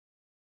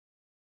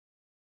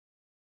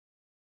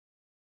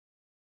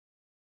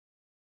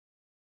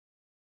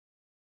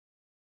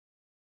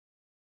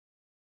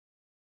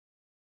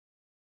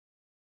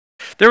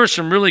there was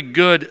some really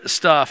good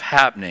stuff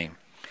happening.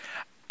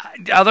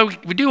 Although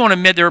we do want to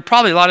admit there were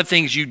probably a lot of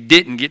things you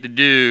didn't get to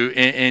do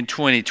in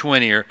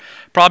 2020, or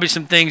probably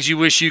some things you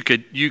wish you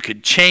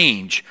could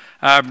change.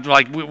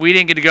 Like we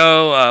didn't get to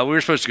go. We were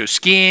supposed to go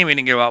skiing. We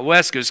didn't go out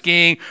west go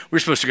skiing. We were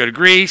supposed to go to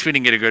Greece. We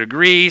didn't get to go to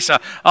Greece.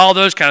 All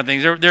those kind of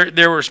things.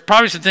 There were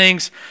probably some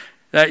things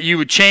that you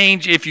would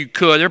change if you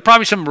could. There were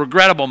probably some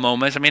regrettable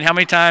moments. I mean, how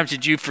many times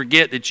did you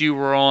forget that you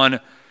were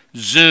on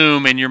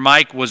Zoom and your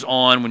mic was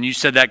on when you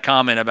said that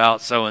comment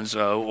about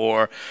so-and-so?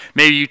 Or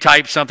maybe you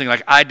typed something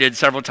like I did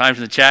several times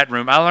in the chat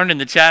room. I learned in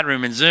the chat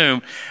room in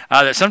Zoom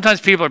that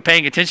sometimes people are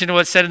paying attention to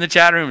what's said in the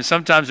chat room and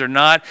sometimes they're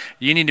not.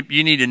 You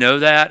need to know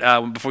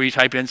that before you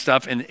type in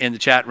stuff in the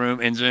chat room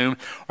in Zoom.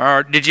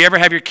 Or did you ever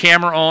have your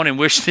camera on and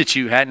wish that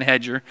you hadn't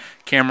had your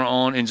camera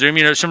on in Zoom?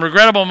 You know, some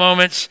regrettable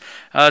moments,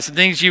 some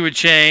things you would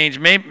change.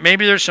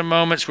 Maybe there's some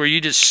moments where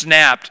you just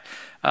snapped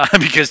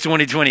because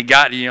 2020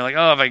 got you. You're like,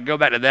 oh, if I could go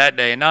back to that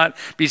day and not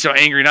be so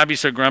angry, not be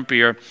so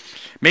grumpy. Or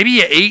maybe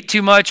you ate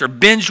too much or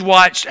binge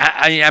watched.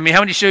 I mean,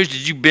 how many shows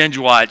did you binge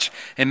watch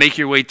and make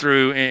your way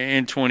through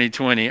in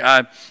 2020?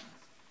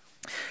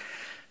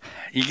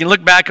 You can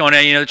look back on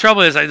it. You know, the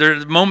trouble is,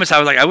 there's moments I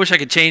was like, I wish I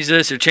could change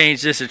this or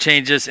change this or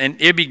change this. And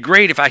it'd be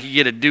great if I could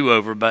get a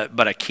do-over,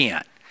 but I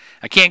can't.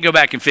 I can't go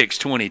back and fix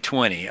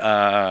 2020.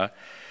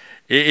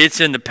 It's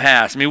in the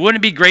past. I mean,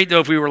 wouldn't it be great,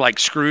 though, if we were like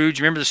Scrooge?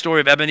 Remember the story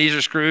of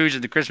Ebenezer Scrooge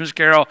and the Christmas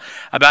Carol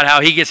about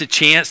how he gets a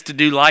chance to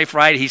do life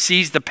right? He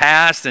sees the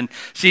past and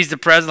sees the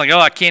present, like, oh,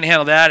 I can't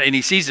handle that. And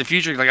he sees the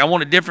future, like, I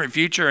want a different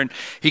future. And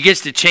he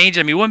gets to change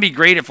it. I mean, wouldn't it be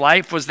great if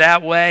life was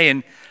that way?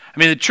 And, I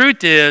mean, the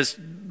truth is,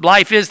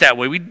 life is that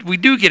way. We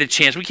do get a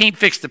chance. We can't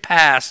fix the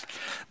past,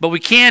 but we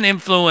can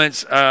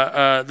influence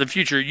the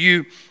future.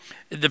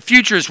 The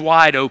future is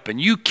wide open.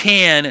 You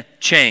can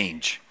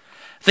change.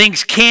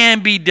 Things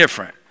can be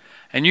different.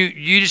 And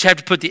you just have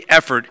to put the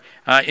effort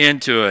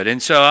into it.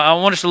 And so I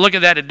want us to look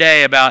at that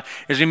today about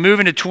as we move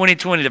into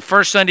 2020, the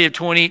first Sunday of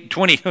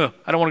 2020.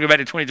 I don't want to go back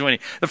to 2020.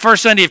 The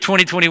first Sunday of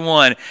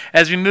 2021.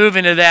 As we move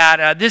into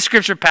that, this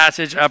scripture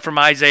passage from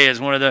Isaiah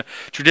is one of the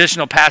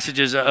traditional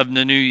passages of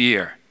the new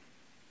year.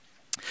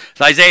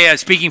 So Isaiah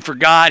is speaking for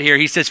God here.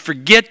 He says,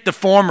 forget the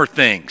former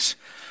things.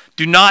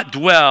 Do not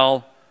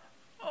dwell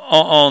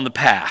on the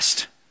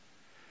past.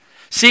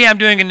 See, I'm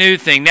doing a new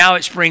thing. Now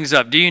it springs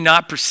up. Do you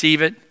not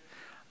perceive it?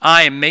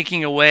 I am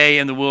making a way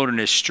in the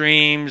wilderness,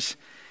 streams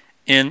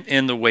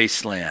in the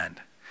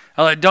wasteland.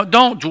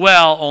 Don't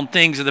dwell on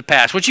things of the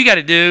past. What you got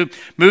to do,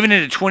 moving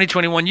into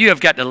 2021, you have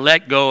got to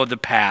let go of the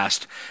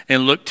past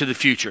and look to the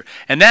future.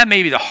 And that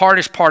may be the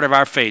hardest part of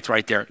our faith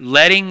right there,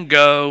 letting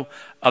go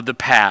of the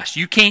past.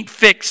 You can't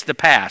fix the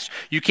past.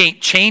 You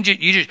can't change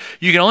it.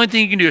 The only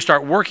thing you can do is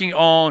start working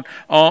on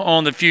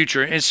the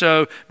future. And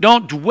so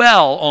don't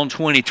dwell on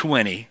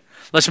 2020.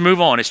 Let's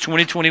move on. It's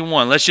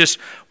 2021. Let's just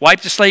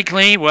wipe the slate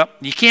clean. Well,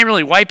 you can't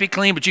really wipe it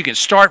clean, but you can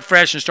start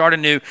fresh and start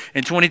anew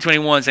in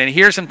 2021 saying,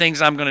 here's some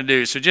things I'm going to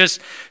do. So just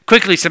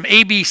quickly, some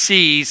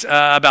ABCs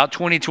about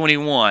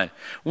 2021.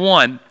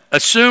 One,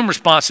 assume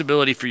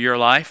responsibility for your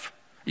life.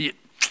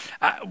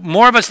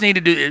 More of us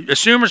need to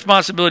assume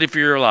responsibility for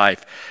your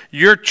life.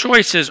 Your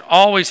choices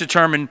always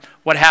determine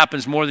what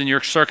happens more than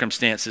your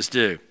circumstances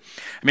do.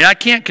 I mean, I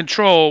can't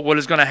control what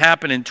is going to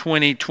happen in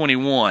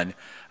 2021.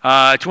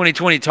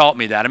 2020 taught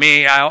me that. I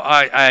mean,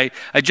 I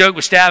joked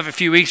with staff a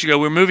few weeks ago.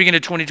 We're moving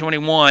into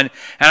 2021,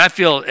 and I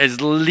feel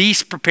as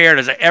least prepared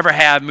as I ever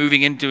have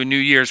moving into a new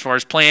year as far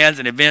as plans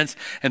and events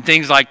and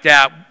things like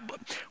that,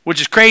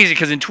 which is crazy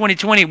because in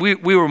 2020,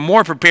 we were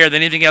more prepared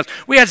than anything else.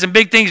 We had some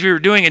big things we were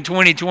doing in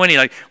 2020.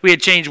 Like we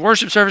had changed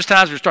worship service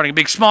times. We were starting a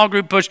big small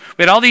group push.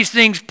 We had all these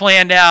things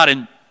planned out,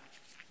 and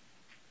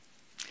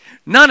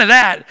none of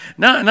that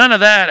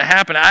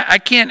happened.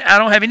 I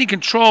don't have any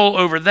control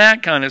over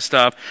that kind of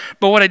stuff.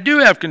 But what I do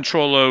have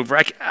control over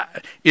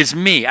is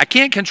me. I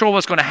can't control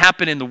what's going to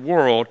happen in the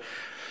world.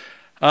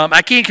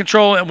 I can't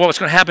control what's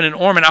going to happen in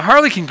Ormond. I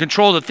hardly can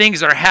control the things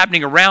that are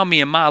happening around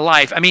me in my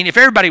life. I mean, if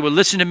everybody would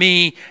listen to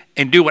me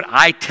and do what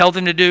I tell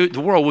them to do,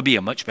 the world would be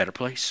a much better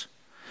place.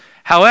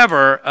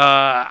 However,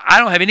 I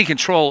don't have any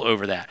control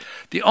over that.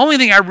 The only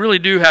thing I really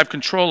do have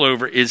control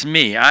over is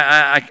me.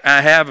 I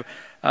have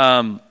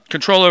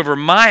control over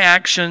my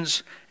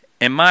actions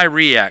and my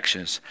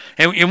reactions.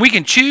 And we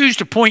can choose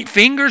to point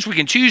fingers. We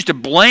can choose to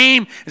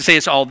blame and say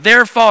it's all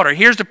their fault or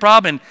here's the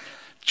problem. And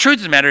the truth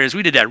of the matter is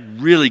we did that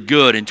really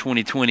good in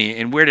 2020.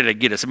 And where did it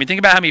get us? I mean, think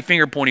about how many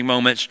finger-pointing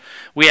moments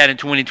we had in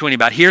 2020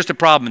 about here's the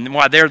problem and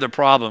why they're the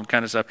problem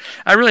kind of stuff.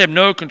 I really have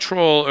no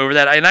control over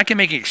that. And I can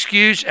make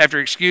excuse after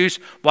excuse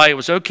why it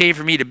was okay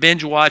for me to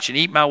binge watch and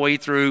eat my way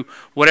through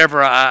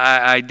whatever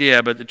I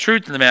did. But the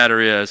truth of the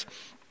matter is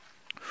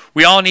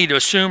we all need to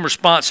assume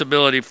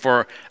responsibility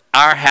for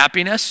our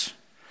happiness.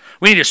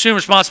 We need to assume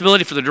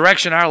responsibility for the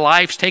direction our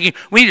life's taking.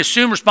 We need to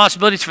assume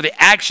responsibilities for the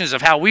actions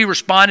of how we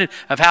responded,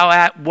 of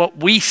what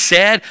we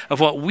said, of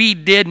what we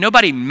did.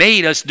 Nobody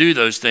made us do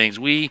those things.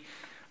 We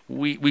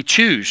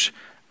choose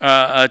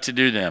to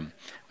do them.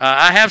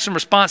 I have some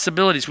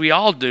responsibilities we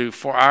all do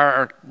for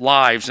our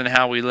lives and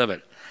how we live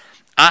it.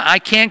 I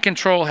can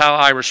control how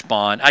I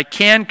respond. I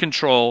can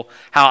control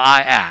how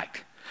I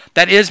act.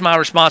 That is my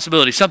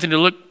responsibility, something to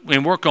look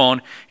and work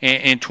on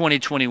in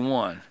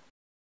 2021.